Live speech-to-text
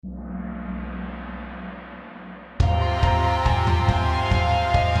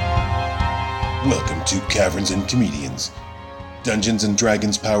Welcome to Caverns and Comedians, Dungeons and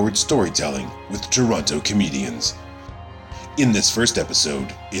Dragons powered storytelling with Toronto comedians. In this first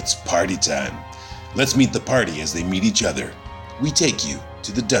episode, it's party time. Let's meet the party as they meet each other. We take you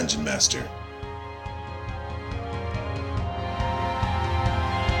to the Dungeon Master.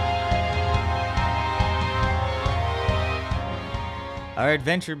 Our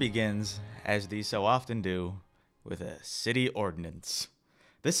adventure begins, as these so often do, with a city ordinance.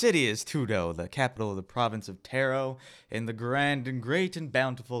 The city is Tudo, the capital of the province of Taro, in the grand and great and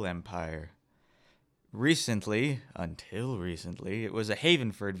bountiful empire. Until recently, it was a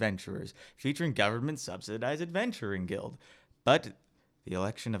haven for adventurers, featuring government-subsidized adventuring guild. But the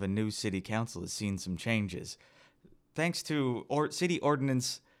election of a new city council has seen some changes. Thanks to City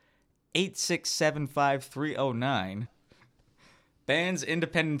Ordinance 8675309, bans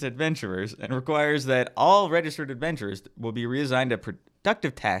independent adventurers and requires that all registered adventurers will be reassigned to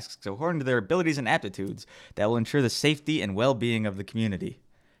productive tasks according to their abilities and aptitudes that will ensure the safety and well-being of the community.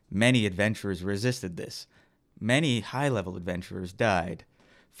 Many adventurers resisted this. Many high-level adventurers died.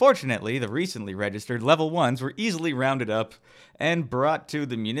 Fortunately, the recently registered level 1s were easily rounded up and brought to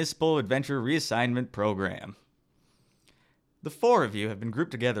the Municipal Adventure Reassignment Program. The four of you have been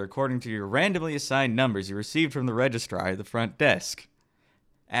grouped together according to your randomly assigned numbers you received from the registrar at the front desk.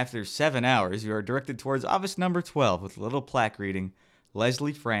 After 7 hours, you are directed towards office number 12 with a little plaque reading,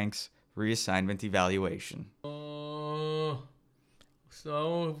 Leslie Frank's Reassignment Evaluation.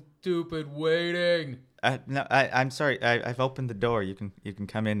 So stupid waiting. I'm sorry. I've opened the door. You can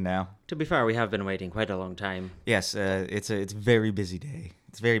come in now. To be fair, we have been waiting quite a long time. Yes, it's a very busy day.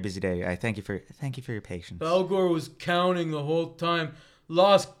 It's a very busy day. I thank you for your patience. Balgor was counting the whole time.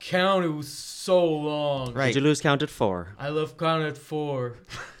 Lost count. It was so long. Right. Did you lose count at 4? I left count at 4.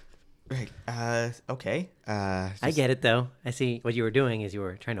 Right. Okay. I get it, though. I see what you were doing is you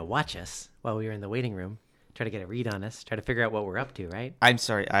were trying to watch us while we were in the waiting room. Try to get a read on us. Try to figure out what we're up to, right? I'm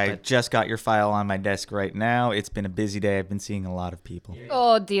sorry. I just got your file on my desk right now. It's been a busy day. I've been seeing a lot of people.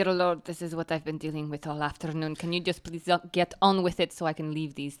 Oh, dear Lord, this is what I've been dealing with all afternoon. Can you just please get on with it so I can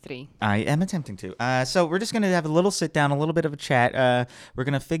leave these three? I am attempting to. So we're just going to have a little sit down, a little bit of a chat. We're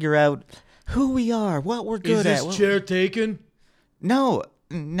going to figure out who we are, what we're good at. Is this chair taken? No.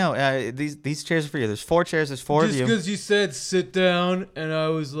 These chairs are for you. There's 4 chairs. There's 4 of you. Just because you said sit down, and I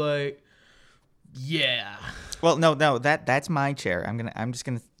was like, yeah. Well, no, that's my chair. I'm just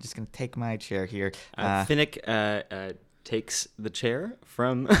gonna take my chair here. Finnick takes the chair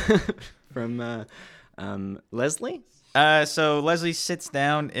from Leslie. So Leslie sits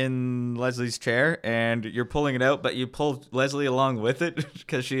down in Leslie's chair, and you're pulling it out, but you pull Leslie along with it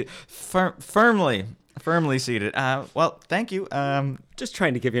because she firmly seated. Well, thank you. Just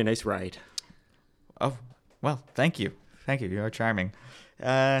trying to give you a nice ride. Oh, well, thank you. You are charming. We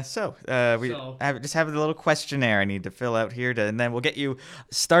just have a little questionnaire I need to fill out here, and then we'll get you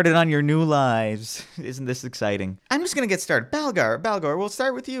started on your new lives. Isn't this exciting? I'm just gonna get started. Balgor, we'll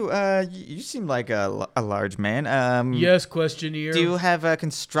start with you. You seem like a large man. Yes, questionnaire. Do you have a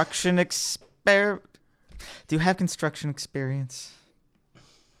construction experience?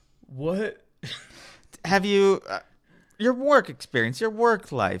 What? Have you your work experience, your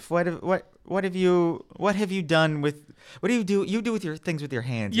work life? What have you done with? What do you do? You do with your things with your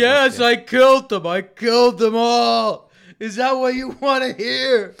hands. Yes, I killed them. I killed them all. Is that what you want to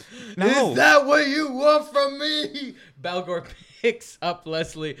hear? No. Is that what you want from me? Balgor picks up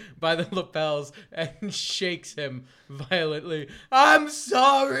Leslie by the lapels and shakes him violently. I'm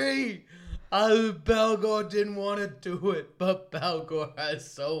sorry. Balgor didn't want to do it, but Balgor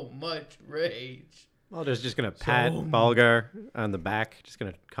has so much rage. Mulder's just going to pat Balgar on the back. Just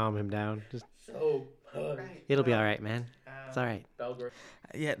going to calm him down. It'll be all right, man. It's all right.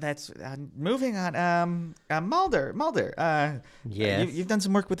 Yeah, that's moving on. Mulder. Yes. You've done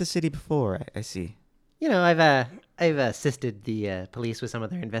some work with the city before. I see. You know, I've assisted the police with some of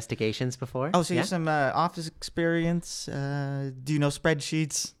their investigations before. Oh, so you have some office experience. Do you know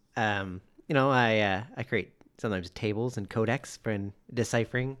spreadsheets? You know, I create sometimes tables and codex for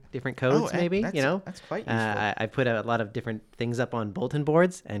deciphering different codes, maybe, that's, you know. That's quite useful. I put a lot of different things up on bulletin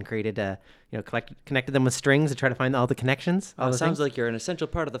boards and created, connected them with strings to try to find all the connections. All the sounds things. like you're an essential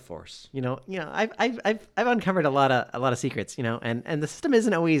part of the force. I've uncovered a lot of secrets, and the system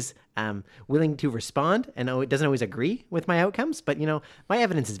isn't always willing to respond, and it doesn't always agree with my outcomes, but my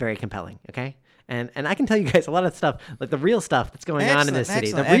evidence is very compelling, okay? And I can tell you guys a lot of stuff, like the real stuff that's going on in this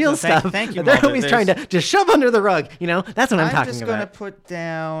city. The real stuff thank you, they're Mulder. always trying to just shove under the rug. That's what I'm talking about. I'm just going to put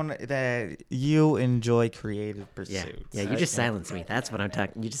down that you enjoy creative pursuits. Yeah, you just silence me. That's what I'm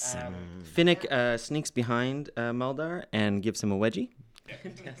talking. You just. Finnick sneaks behind Muldar and gives him a wedgie.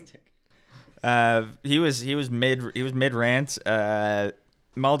 Fantastic. He was mid rant.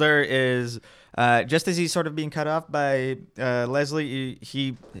 Mulder is just as he's sort of being cut off by Leslie.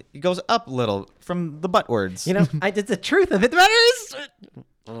 He goes up a little from the buttwards. You know, it's the truth of it matters.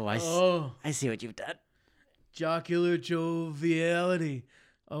 Oh, Oh, I see what you've done. jocular joviality.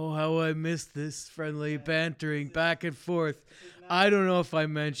 Oh, how I miss this friendly bantering back and forth. I don't know if I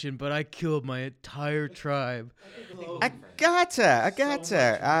mentioned, but I killed my entire tribe. I gotcha.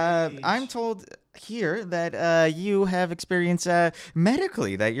 I'm told here that you have experience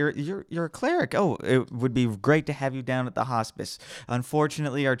medically, that you're a cleric. Oh, it would be great to have you down at the hospice.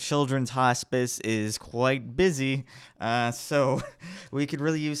 Unfortunately, our children's hospice is quite busy, so we could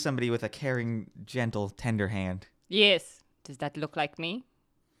really use somebody with a caring, gentle, tender hand. Yes. Does that look like me?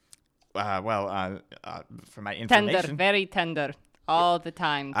 For my information, Tender, very tender, all the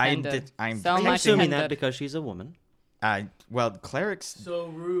time. Tender. I'm so I'm much assuming tender. that because she's a woman. Clerics. So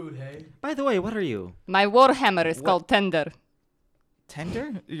rude, hey? By the way, what are you? My warhammer is called Tender.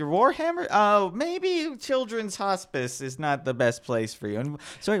 Tender? Your Warhammer? Oh, maybe Children's Hospice is not the best place for you. And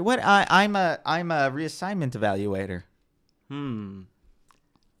sorry, what? I'm a reassignment evaluator.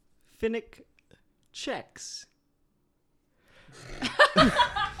 Finnick checks.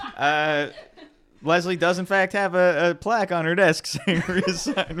 Leslie does in fact have a plaque on her desk saying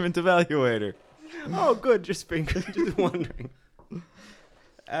reassignment evaluator. Oh, good. Just wondering.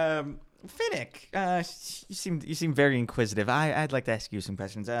 Finnick, you seem very inquisitive. I'd like to ask you some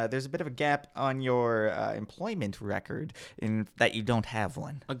questions. There's a bit of a gap on your employment record in that you don't have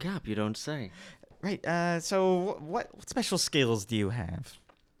one. A gap, you don't say. Right. So what special skills do you have?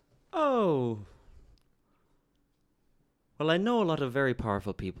 Oh. Well, I know a lot of very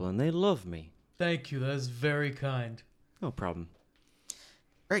powerful people, and they love me. Thank you, that's very kind. No problem.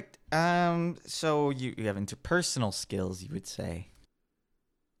 Right. So you have interpersonal skills, you would say.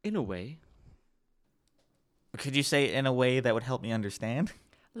 In a way. Could you say it in a way that would help me understand?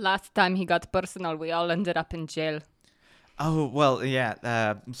 Last time he got personal, we all ended up in jail. Oh well,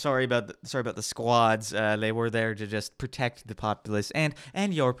 yeah. Sorry about the squads. They were there to just protect the populace and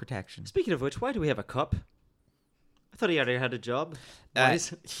your protection. Speaking of which, why do we have a cup? I thought he already had a job.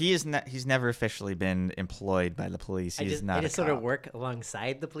 He's never officially been employed by the police. He's not. I just a sort of cop. work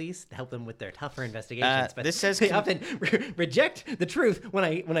alongside the police to help them with their tougher investigations. But this says they often reject the truth when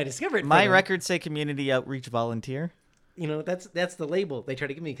I discover it. My for them. records say community outreach volunteer. You know, that's the label they try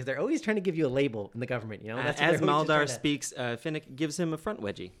to give me because they're always trying to give you a label in the government. You know, that's what As they're always just Maldar trying to- speaks, Finnick gives him a front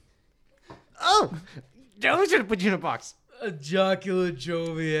wedgie. Oh, Joe should have put you in a box. A jocular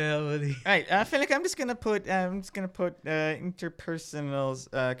joviality. All right, Finnick, I'm just gonna put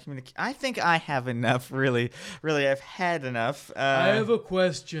interpersonal communication. I think I have enough. Really, I've had enough. I have a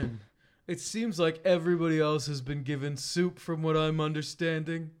question. It seems like everybody else has been given soup from what I'm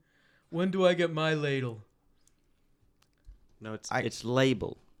understanding. When do I get my ladle? No, it's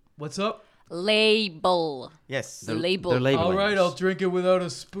label. What's up? Label. Yes. The label. They're labeling All right, us. I'll drink it without a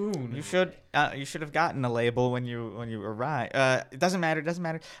spoon. You should have gotten a label when you arrive. It doesn't matter.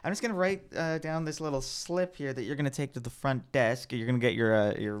 I'm just gonna write down this little slip here that you're gonna take to the front desk. You're gonna get your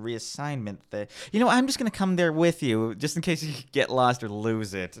reassignment there. You know, I'm just gonna come there with you just in case you get lost or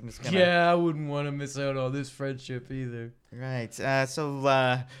lose it. I'm just gonna... Yeah, I wouldn't want to miss out on this friendship either. Right.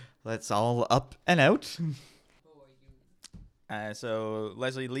 So let's all up and out. So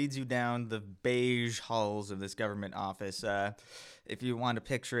Leslie leads you down the beige halls of this government office. If you want to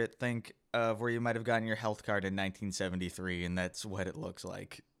picture it, think of where you might have gotten your health card in 1973, and that's what it looks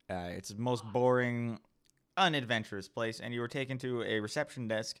like. It's the most boring, unadventurous place, and you were taken to a reception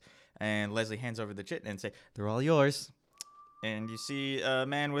desk, and Leslie hands over the chit and say, "They're all yours." And you see a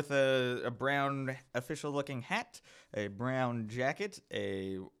man with a brown official-looking hat, a brown jacket,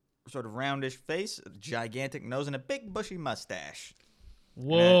 a sort of roundish face, a gigantic nose, and a big bushy mustache.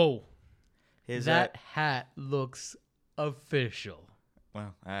 Whoa. His That hat looks official.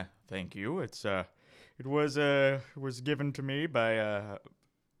 well, thank you. It was given to me by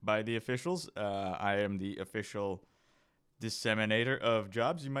the officials. I am the official disseminator of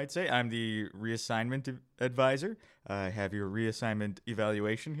jobs, you might say. I'm the reassignment advisor. I have your reassignment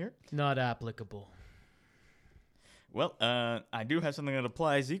evaluation here. Not applicable. Well, I do have something that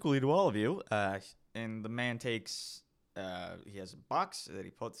applies equally to all of you. And the man takes, he has a box that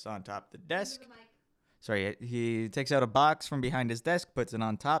he puts on top of the desk. Sorry, he takes out a box from behind his desk, puts it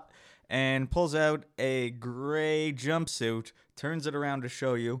on top, and pulls out a gray jumpsuit, turns it around to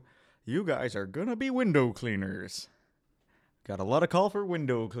show you. You guys are gonna be window cleaners. Got a lot of call for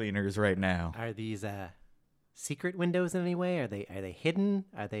window cleaners right now. Are these secret windows in any way? Are they hidden?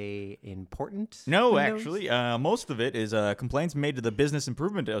 Are they important? No, windows? actually, most of it is complaints made to the Business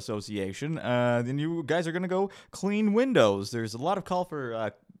Improvement Association. Then you guys are gonna go clean windows. There's a lot of call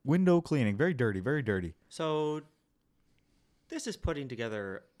for window cleaning. Very dirty, very dirty. So, this is putting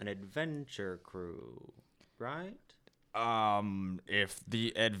together an adventure crew, right? If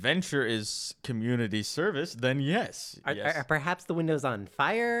the adventure is community service, then yes. Yes. Are perhaps the windows on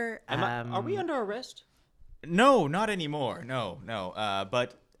fire? Are we under arrest? No, not anymore. No.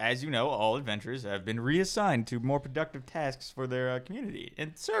 But as you know, all adventurers have been reassigned to more productive tasks for their community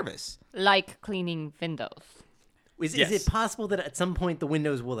and service. Like cleaning windows. Is Yes. it possible that at some point the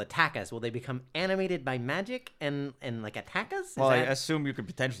windows will attack us? Will they become animated by magic and like attack us? Well, I assume you could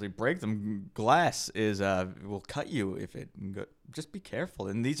potentially break them. Glass is will cut you if it. Just be careful.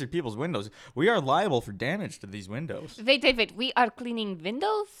 And these are people's windows. We are liable for damage to these windows. Wait, David, we are cleaning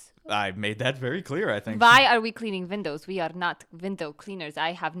windows? I made that very clear, I think. Why are we cleaning windows? We are not window cleaners.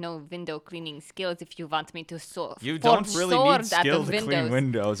 I have no window cleaning skills if you want me to You don't really need sword at the skill to clean windows.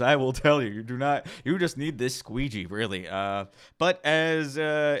 windows. I will tell you, you do not. You just need this squeegee, really. But as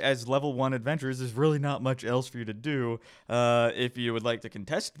level 1 adventurers, there's really not much else for you to do. If you would like to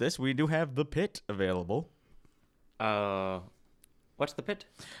contest this, we do have the pit available. What's the pit?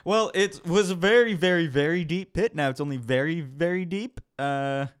 Well, it was a very, very, very deep pit. Now it's only very, very deep.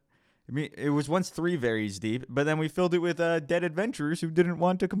 I mean, it was once 3 varies deep, but then we filled it with dead adventurers who didn't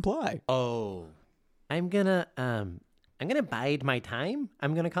want to comply. Oh. I'm gonna bide my time.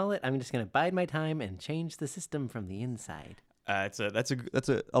 I'm gonna call it. I'm just gonna bide my time and change the system from the inside. That's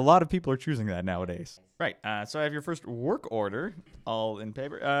a lot of people are choosing that nowadays. Right. So I have your first work order, all in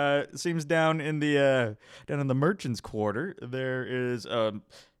paper. It seems down in the merchants' quarter there is a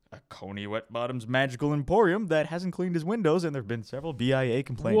Coney Wetbottom's Magical Emporium that hasn't cleaned his windows, and there have been several BIA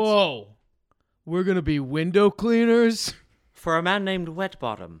complaints. Whoa. We're going to be window cleaners? For a man named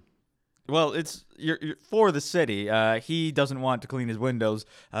Wetbottom. Well, it's you're for the city. He doesn't want to clean his windows,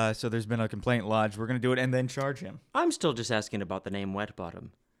 so there's been a complaint lodged. We're gonna do it and then charge him. I'm still just asking about the name Wetbottom.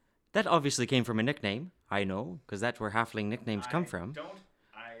 That obviously came from a nickname. I know, because that's where halfling nicknames come from.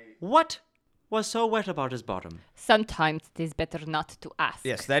 What was so wet about his bottom? Sometimes it is better not to ask.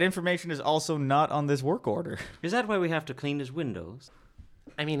 Yes, that information is also not on this work order. Is that why we have to clean his windows?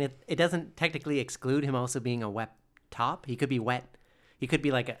 I mean, it doesn't technically exclude him also being a wet top. He could be wet. He could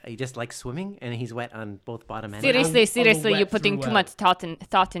be like he just likes swimming and he's wet on both bottom and Seriously, wet you're putting through too wet. much thought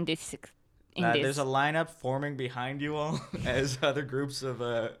in this. There's a lineup forming behind you all as other groups of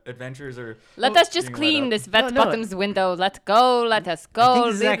adventurers are. Let us just being clean let up. this vet No. bottom's window. Let us go. I think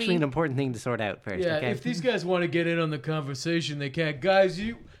this is Lily. actually an important thing to sort out first. Yeah, okay? if these guys want to get in on the conversation, they can. Guys,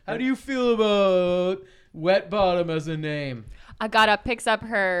 how do you feel about Wet Bottom as a name? Agata picks up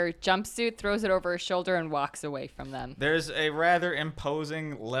her jumpsuit, throws it over her shoulder, and walks away from them. There's a rather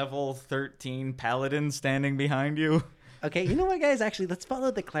imposing level 13 paladin standing behind you. Okay, you know what, guys? Actually, let's follow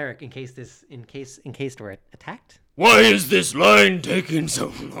the cleric in case we're attacked. Why is this line taking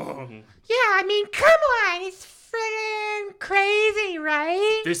so long? Yeah, I mean, come on, it's friggin' crazy,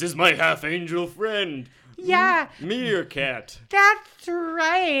 right? This is my half-angel friend, Yeah, Meerkat. that's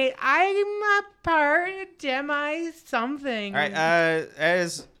right. I'm a part demi-something. All right,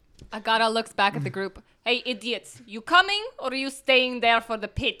 as Agata looks back at the group. Hey, idiots, you coming or are you staying there for the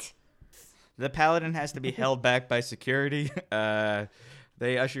pit? the paladin has to be held back by security,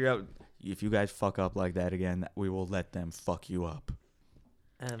 they usher you out. If you guys fuck up like that again, we will let them fuck you up.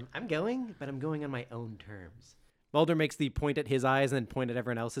 I'm going, but I'm going on my own terms. Mulder makes the point at his eyes and then point at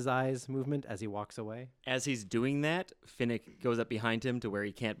everyone else's eyes movement as he walks away. As he's doing that, Finnick goes up behind him to where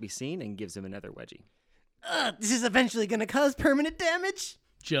he can't be seen and gives him another wedgie. This is eventually going to cause permanent damage.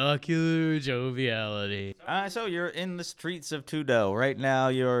 Jocular joviality. So you're in the streets of Tudo. Right now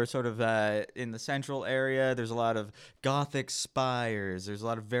you're sort of in the central area. There's a lot of Gothic spires. There's a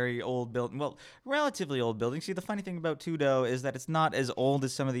lot of very old relatively old buildings. See, the funny thing about Tudo is that it's not as old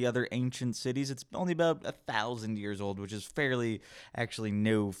as some of the other ancient cities. It's only about 1,000 years old, which is fairly actually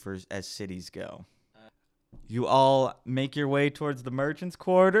new as cities go. You all make your way towards the merchant's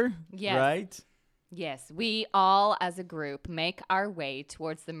quarter, Yes. right? Yes, we all as a group make our way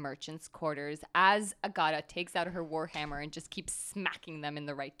towards the merchant's quarters as Agata takes out her warhammer and just keeps smacking them in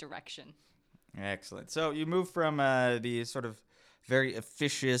the right direction. Excellent. So you move from the sort of very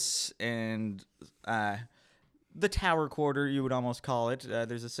officious and the tower quarter, you would almost call it.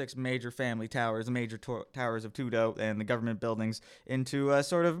 There's the 6 major family towers, the major towers of Tudo, and the government buildings, into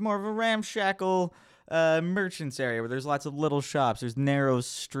sort of more of a ramshackle merchants area where there's lots of little shops. There's narrow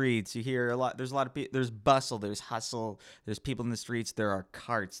streets. You hear a lot. There's a lot of people. There's bustle. There's hustle. There's people in the streets. There are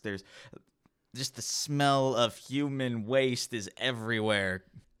carts. There's just the smell of human waste is everywhere.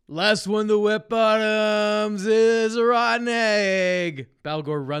 Last one to Wet Bottoms is a rotten egg.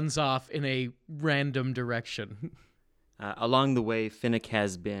 Balgor runs off in a random direction. Along the way, Finnick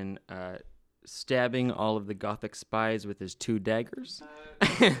has been stabbing all of the Gothic spies with his 2 daggers.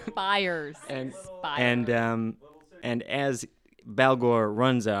 Spires. And Spires. and as Balgor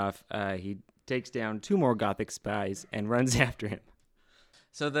runs off, he takes down 2 more Gothic spies and runs after him.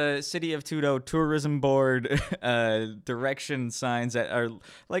 So the City of Tudo Tourism Board direction signs that are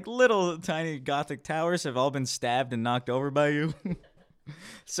like little tiny Gothic towers have all been stabbed and knocked over by you.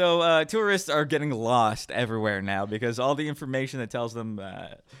 So tourists are getting lost everywhere now because all the information that tells them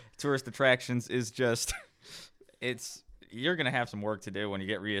tourist attractions is just you're going to have some work to do when you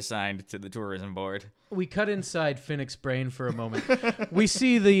get reassigned to the tourism board. We cut inside Finnick's brain for a moment. We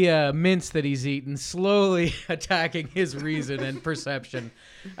see the mints that he's eaten slowly attacking his reason and perception.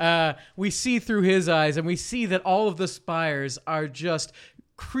 We see through his eyes, and we see that all of the spires are just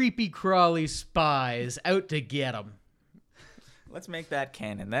creepy crawly spies out to get him. Let's make that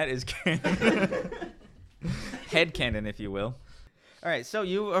canon. That is canon. Head canon, if you will. All right, so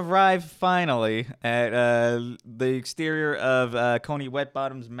you arrive finally at the exterior of Coney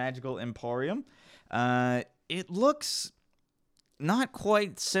Wetbottom's Magical Emporium. It looks not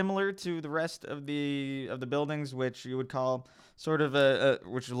quite similar to the rest of the buildings, which you would call sort of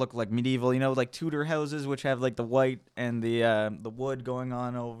which look like medieval, like Tudor houses, which have like the white and the wood going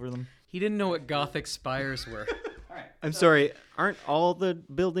on over them. He didn't know what Gothic spires were. I'm sorry, aren't all the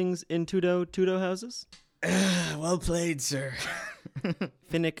buildings in Tudo houses? Well played, sir.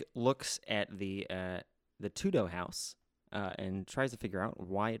 Finnick looks at the Tudo house and tries to figure out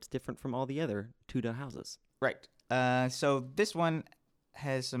why it's different from all the other Tudo houses. Right. So this one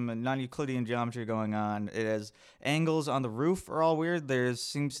has some non-Euclidean geometry going on. It has angles on the roof are all weird.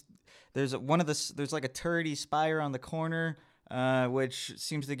 There's like a turrety spire on the corner, which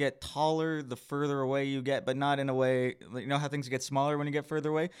seems to get taller the further away you get, but not in a way, you know how things get smaller when you get further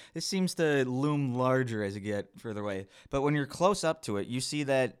away? This seems to loom larger as you get further away. But when you're close up to it, you see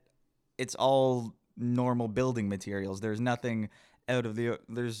that it's all normal building materials. There's nothing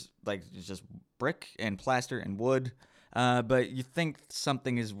there's just brick and plaster and wood. But you think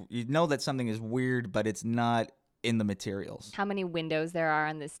you know that something is weird, but it's not in the materials. How many windows there are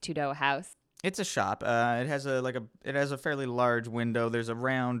on this Tudo house? It's a shop. It has a fairly large window. There's a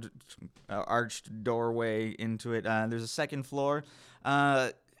round arched doorway into it. There's a second floor.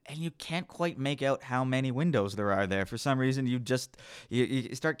 And you can't quite make out how many windows there are there. For some reason, you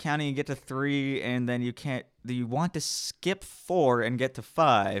start counting and get to 3, and then you want to skip 4 and get to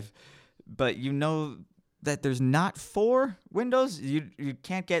 5, but you know that there's not 4 windows. You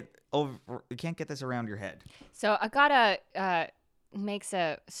can't get this around your head. So Agata makes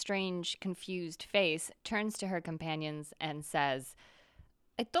a strange, confused face, turns to her companions, and says,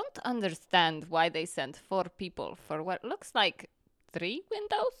 "I don't understand why they sent 4 people for what looks like 3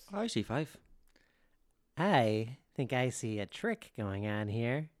 windows." I see 5. I think I see a trick going on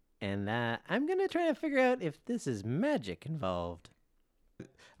here, and I'm going to try to figure out if this is magic involved.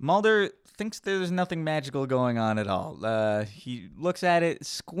 Mulder thinks there's nothing magical going on at all. He looks at it,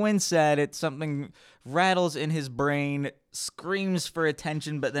 squints at it, something rattles in his brain, screams for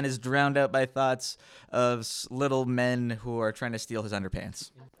attention, but then is drowned out by thoughts of little men who are trying to steal his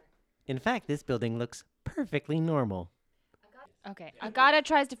underpants. In fact, this building looks perfectly normal. Okay, Agata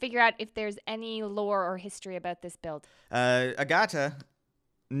tries to figure out if there's any lore or history about this build. Agata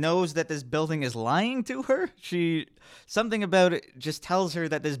knows that this building is lying to her. Something about it just tells her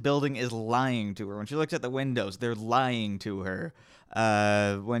that this building is lying to her. When she looks at the windows, they're lying to her.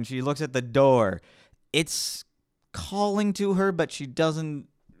 When she looks at the door, it's calling to her, but she doesn't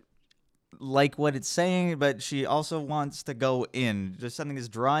like what it's saying, but she also wants to go in. Just something is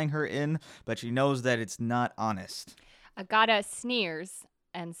drawing her in, but she knows that it's not honest. Agata sneers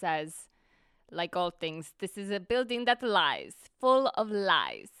and says, "Like all things, this is a building that lies, full of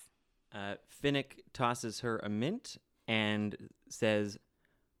lies." Finnick tosses her a mint and says,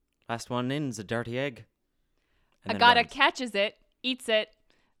 "Last one in's a dirty egg." And then Agata runs. catches it, eats it,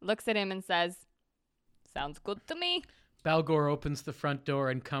 looks at him and says, "Sounds good to me." Balgor opens the front door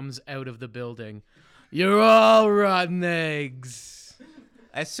and comes out of the building. "You're all rotten eggs."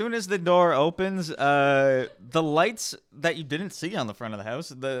 As soon as the door opens, the lights that you didn't see on the front of the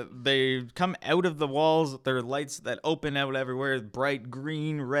house, they come out of the walls. They're lights that open out everywhere, bright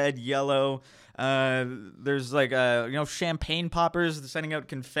green, red, yellow. There's like champagne poppers sending out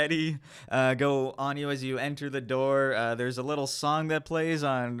confetti go on you as you enter the door. There's a little song that plays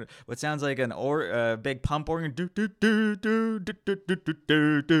on what sounds like an big pump organ. Do do do do do do do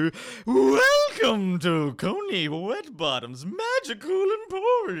do do. Welcome Welcome to Coney Wetbottom's Magical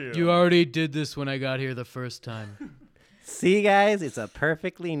Emporium. You already did this when I got here the first time. See, guys, it's a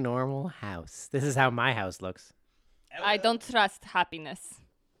perfectly normal house. This is how my house looks. I don't trust happiness.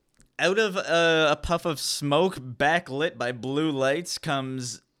 Out of a puff of smoke backlit by blue lights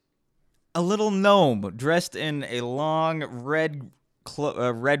comes a little gnome dressed in a long red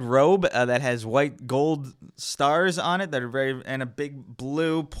robe that has white gold stars on it that are and a big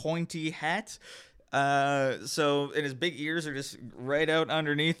blue pointy hat. And his big ears are just right out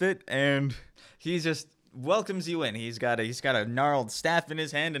underneath it, and he just welcomes you in. He's got a gnarled staff in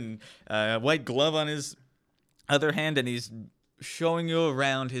his hand and a white glove on his other hand, and he's showing you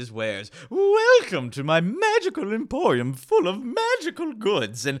around his wares. Welcome to my magical emporium full of magical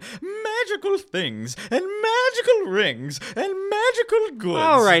goods and magical things and magical rings and magical goods.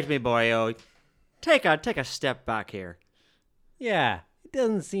 All right, me boyo. Take a step back here. Yeah, it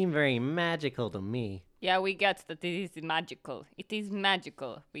doesn't seem very magical to me. Yeah, we get that it is magical. It is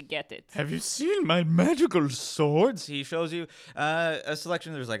magical. We get it. Have you seen my magical swords? He shows you a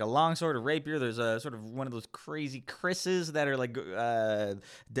selection. There's like a long sword, a rapier. There's a sort of one of those crazy krises that are like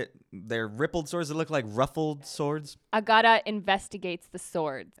they're rippled swords that look like ruffled swords. Agata investigates the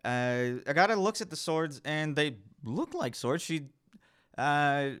swords. Agata looks at the swords and they look like swords. She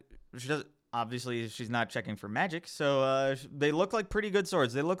does. Obviously, she's not checking for magic, so they look like pretty good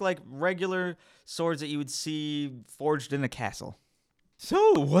swords. They look like regular swords that you would see forged in a castle.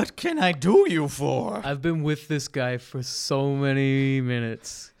 So, what can I do you for? I've been with this guy for so many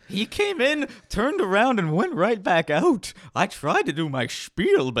minutes. He came in, turned around, and went right back out. I tried to do my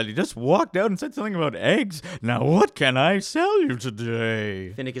spiel, but he just walked out and said something about eggs. Now, what can I sell you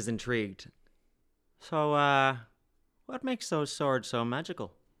today? Finnick is intrigued. So, what makes those swords so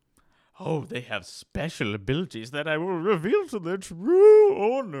magical? Oh, they have special abilities that I will reveal to their true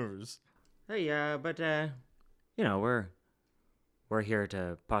owners. Hey, but we're here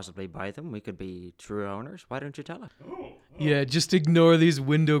to possibly buy them. We could be true owners. Why don't you tell us? Yeah, just ignore these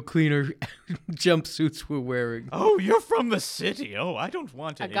window cleaner jumpsuits we're wearing. Oh, you're from the city. Oh, I don't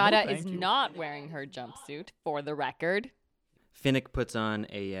want to. Agata is not wearing her jumpsuit, for the record. Finnick puts on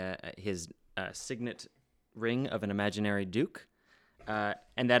his signet ring of an imaginary duke.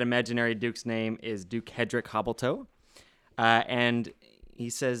 And that imaginary duke's name is Duke Hedrick Hobbletoe. And he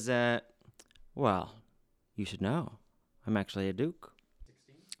says, well, you should know. I'm actually a duke.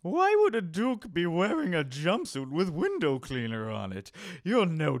 Why would a duke be wearing a jumpsuit with window cleaner on it? You're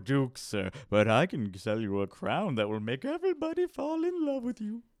no duke, sir, but I can sell you a crown that will make everybody fall in love with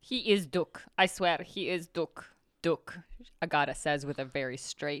you. He is Duke. I swear, he is Duke. Duke, Agata says with a very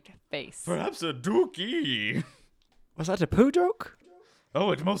straight face. Perhaps a dookie. Was that a poo joke?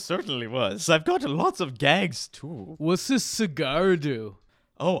 Oh, it most certainly was. I've got lots of gags, too. What's this cigar do?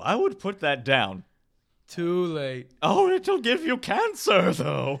 Oh, I would put that down. Too late. Oh, it'll give you cancer,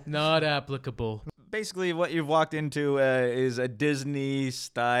 though. Not applicable. Basically, what you've walked into is a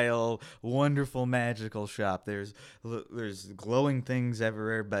Disney-style, wonderful, magical shop. There's glowing things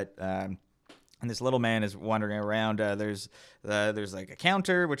everywhere, but and this little man is wandering around. There's like a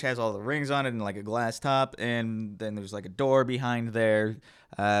counter which has all the rings on it and like a glass top, and then there's like a door behind there,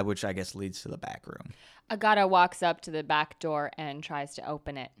 which I guess leads to the back room. Agata walks up to the back door and tries to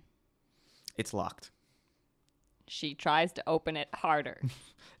open it. It's locked. She tries to open it harder.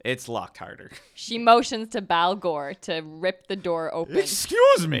 It's locked harder. She motions to Balgor to rip the door open.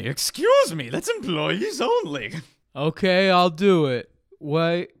 Excuse me. That's employees only. Okay, I'll do it.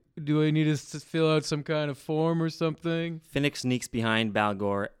 Why? Do I need to fill out some kind of form or something? Finnick sneaks behind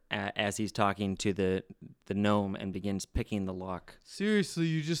Balgor as he's talking to the gnome and begins picking the lock. Seriously,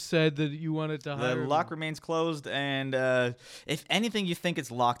 you just said that you wanted to hire The me. lock remains closed, and if anything, you think it's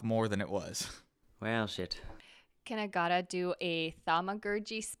locked more than it was. Well, shit. Can Agata do a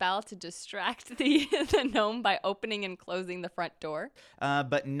thaumaturgy spell to distract the gnome by opening and closing the front door?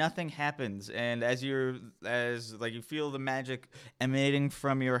 But nothing happens, and as you feel the magic emanating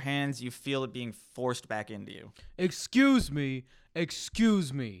from your hands, you feel it being forced back into you. Excuse me.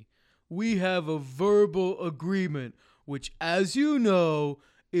 We have a verbal agreement, which, as you know,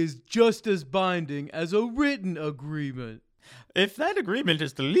 is just as binding as a written agreement. If that agreement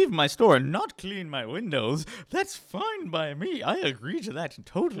is to leave my store and not clean my windows, that's fine by me. I agree to that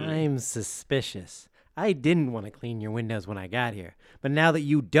totally. I'm suspicious. I didn't want to clean your windows when I got here. But now that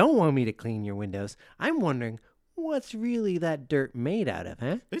you don't want me to clean your windows, I'm wondering, what's really that dirt made out of,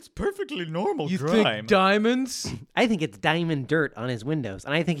 huh? It's perfectly normal You grime. think diamonds? I think it's diamond dirt on his windows,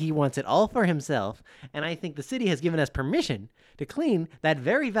 and I think he wants it all for himself, and I think the city has given us permission to clean that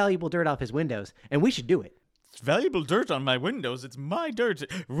very valuable dirt off his windows, and we should do it. valuable dirt on my windows. It's my dirt.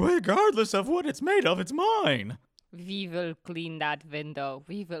 Regardless of what it's made of, it's mine. We will clean that window.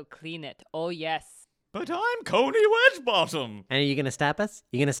 We will clean it. Oh, yes. But I'm Coney Wedgebottom. And are you gonna stop us?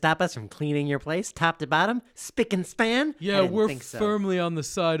 You gonna stop us from cleaning your place, top to bottom, spick and span? I Yeah, didn't we're think so. firmly on the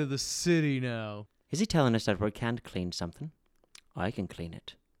side of the city now. Is he telling us that we can't clean something? I can clean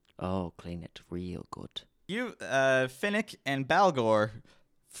it. Oh, clean it real good. You, Finnick and Balgor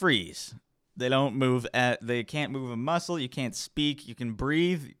freeze. They don't move. They can't move a muscle. You can't speak. You can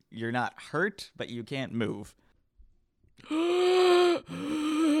breathe. You're not hurt, but you can't move.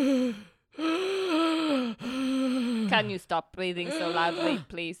 Can you stop breathing so loudly,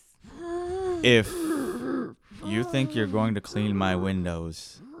 please? If you think you're going to clean my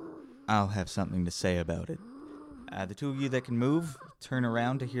windows, I'll have something to say about it. The two of you that can move, turn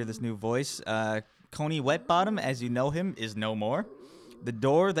around to hear this new voice. Coney Wetbottom, as you know him, is no more. The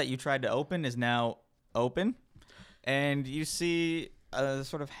door that you tried to open is now open. And you see a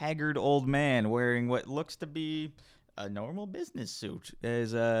sort of haggard old man wearing what looks to be a normal business suit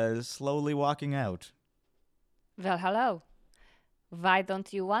is slowly walking out. Well, hello. Why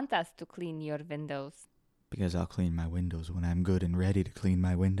don't you want us to clean your windows? Because I'll clean my windows when I'm good and ready to clean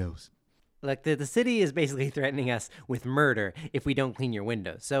my windows. Look, the city is basically threatening us with murder if we don't clean your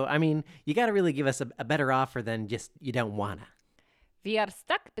windows. So, I mean, you got to really give us a better offer than just you don't wanna. We are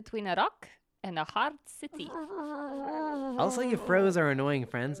stuck between a rock and a hard city. Also, you froze our annoying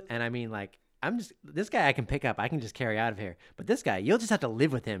friends, and I mean, like, this guy I can pick up. I can just carry out of here. But this guy, you'll just have to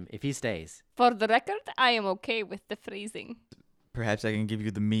live with him if he stays. For the record, I am okay with the freezing. Perhaps I can give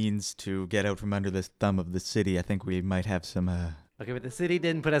you the means to get out from under the thumb of the city. I think we might have some, Okay, but the city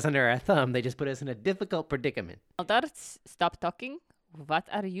didn't put us under our thumb. They just put us in a difficult predicament. Elders, stop talking. What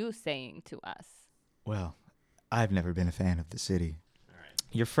are you saying to us? Well, I've never been a fan of the city.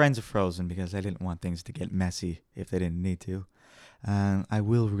 Your friends are frozen because I didn't want things to get messy if they didn't need to. I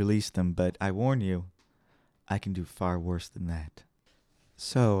will release them, but I warn you, I can do far worse than that.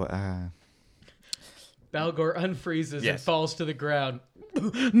 So, Balgor unfreezes and Yes. falls to the ground.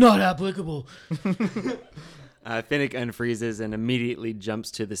 Not applicable. Finnick unfreezes and immediately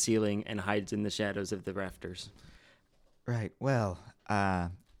jumps to the ceiling and hides in the shadows of the rafters. right, well,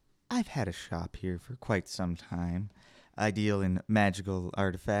 I've had a shop here for quite some time. I deal in magical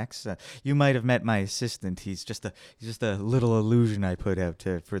artifacts. You might have met my assistant. He's just a little illusion I put out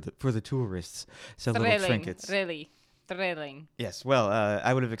for the tourists. Sell little Thrilling, trinkets. really. Thrilling. Yes, well,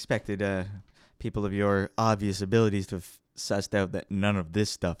 I would have expected people of your obvious abilities to have sussed out that none of this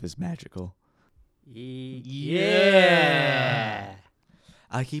stuff is magical. Yeah.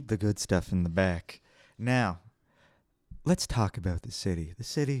 I keep the good stuff in the back. Now, let's talk about the city. The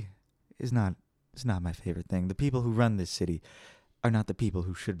city is not my favorite thing. The people who run this city are not the people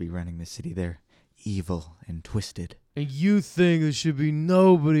who should be running this city. They're evil and twisted. And you think there should be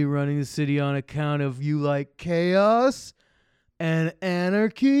nobody running the city on account of you like chaos and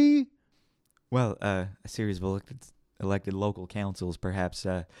anarchy? Well, a series of elected local councils, perhaps.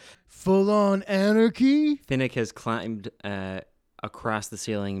 Full-on anarchy? Finnick has climbed across the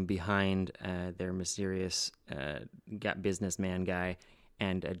ceiling behind their mysterious businessman guy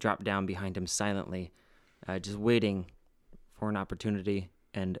and dropped down behind him silently, just waiting for an opportunity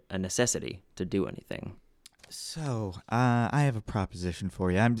and a necessity to do anything. So, I have a proposition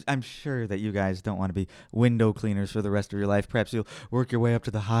for you. I'm sure that you guys don't want to be window cleaners for the rest of your life. Perhaps you'll work your way up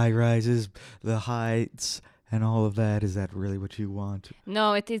to the high rises, the heights, and all of that. Is that really what you want?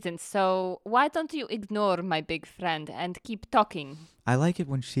 No, it isn't. So why don't you ignore my big friend and keep talking? I like it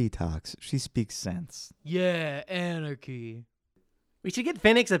when she talks. She speaks sense. Yeah, anarchy. We should get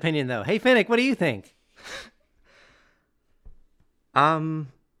Finnick's opinion, though. Hey, Finnick, what do you think?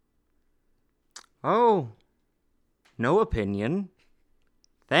 Oh, no opinion.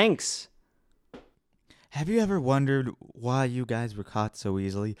 Thanks. Have you ever wondered why you guys were caught so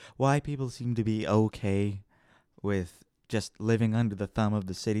easily? Why people seem to be okay with just living under the thumb of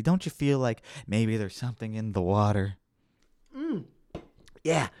the city? Don't you feel like maybe there's something in the water?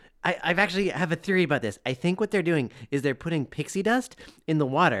 Yeah, I've actually have a theory about this. I think what they're doing is they're putting pixie dust in the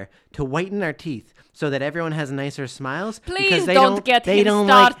water to whiten our teeth so that everyone has nicer smiles. Please because don't get him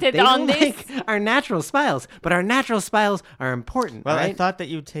started on this. Like our natural smiles, but our natural smiles are important, Well, I right? thought that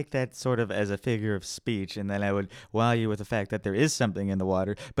you'd take that sort of as a figure of speech, and then I would wow you with the fact that there is something in the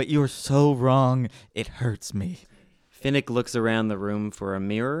water. But you are so wrong, it hurts me. Finnick looks around the room for a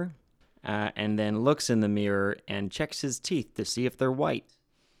mirror, and then looks in the mirror and checks his teeth to see if they're white.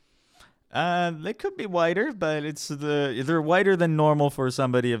 They could be whiter, but they're whiter than normal for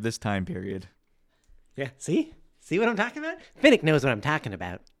somebody of this time period. Yeah, see what I'm talking about? Finnick knows what I'm talking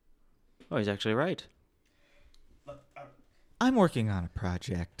about. Oh, he's actually right. I'm working on a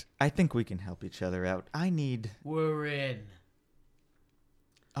project. I think we can help each other out. We're in.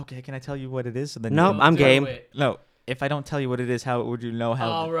 Okay, can I tell you what it is? So then Nope, you I'm Do game. it. No, if I don't tell you what it is, how would you know how?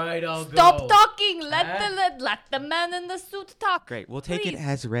 All right, I'll go. Stop talking. Let the man in the suit talk. Great. We'll take it Please.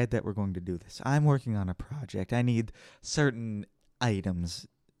 as read that we're going to do this. I'm working on a project. I need certain items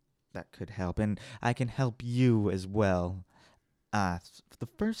that could help, and I can help you as well. The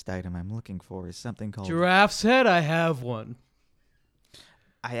first item I'm looking for is something called... Giraffe's head, I have one.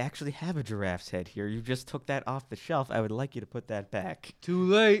 I actually have a giraffe's head here. You just took that off the shelf. I would like you to put that back. Too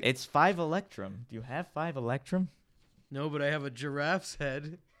late. It's 5 Electrum. Do you have 5 Electrum? No, but I have a giraffe's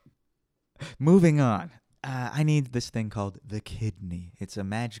head. Moving on. I need this thing called the kidney. It's a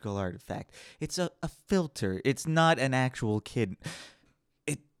magical artifact. It's a filter. It's not an actual kidney.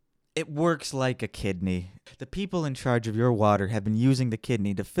 It works like a kidney. The people in charge of your water have been using the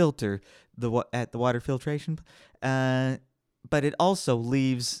kidney to filter at the water filtration, but it also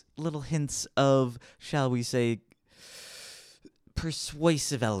leaves little hints of, shall we say,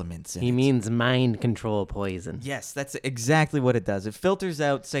 persuasive elements in He it. means mind control poison. Yes, that's exactly what it does. It filters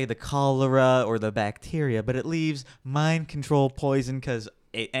out, say, the cholera or the bacteria, but it leaves mind control poison because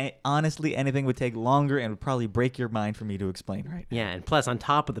honestly, anything would take longer and would probably break your mind for me to explain right now. Yeah, and plus on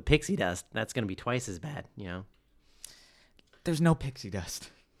top of the pixie dust, that's going to be twice as bad, There's no pixie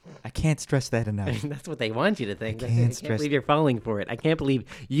dust. I can't stress that enough. That's what they want you to think. I I can't can't stress- believe you're falling for it. I can't believe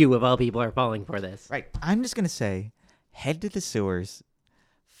you, of all people, are falling for this. Right. I'm just going to say, head to the sewers,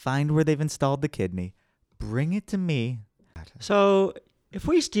 find where they've installed the kidney, bring it to me. So, if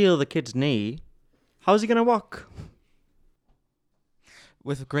we steal the kid's knee, how's he gonna walk?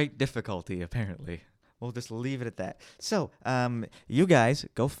 With great difficulty, apparently. We'll just leave it at that. So, you guys,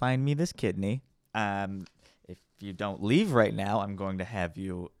 go find me this kidney. If you don't leave right now, I'm going to have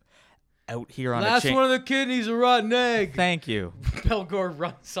you out here on Last a chain. one of the kidneys, a rotten egg. Thank you. Belgor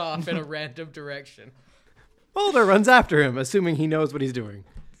runs off in a random direction. Boulder runs after him, assuming he knows what he's doing.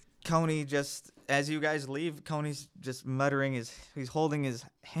 Coney just, as you guys leave, Coney's just muttering, he's holding his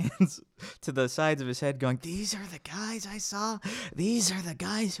hands to the sides of his head going, these are the guys I saw. These are the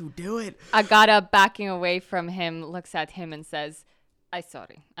guys who do it. Agata, backing away from him, looks at him and says, I'm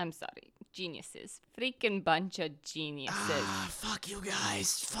sorry. Geniuses. Freaking bunch of geniuses. Fuck you guys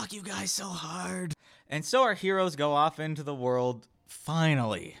so hard. And so our heroes go off into the world,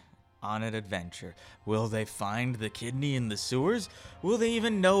 finally, on an adventure. Will they find the kidney in the sewers? Will they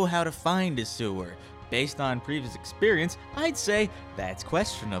even know how to find a sewer? Based on previous experience, I'd say that's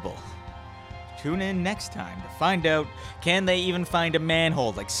questionable. Tune in next time to find out, can they even find a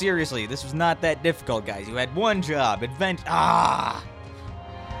manhole? Like, seriously, this was not that difficult, guys. You had one job,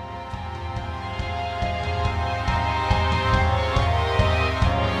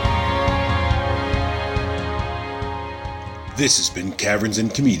 This has been Caverns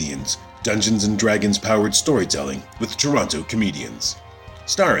and Comedians, Dungeons and Dragons powered storytelling with Toronto comedians.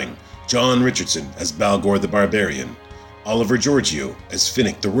 Starring John Richardson as Balgor the Barbarian, Oliver Giorgio as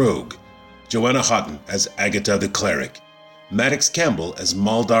Finnick the Rogue, Joanna Houghton as Agatha the Cleric, Maddox Campbell as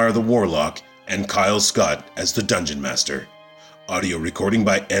Maldar the Warlock, and Kyle Scott as the Dungeon Master. Audio recording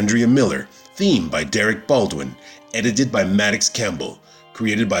by Andrea Miller, theme by Derek Baldwin, edited by Maddox Campbell,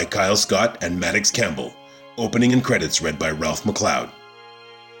 created by Kyle Scott and Maddox Campbell. Opening and credits read by Ralph McLeod.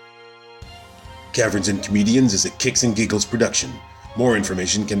 Caverns and Comedians is a Kicks and Giggles production. More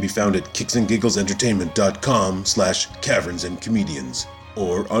information can be found at kicksandgigglesentertainment.com/caverns and comedians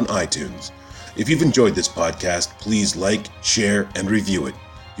or on iTunes. If you've enjoyed this podcast, please like, share, and review it.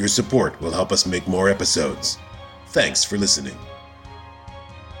 Your support will help us make more episodes. Thanks for listening.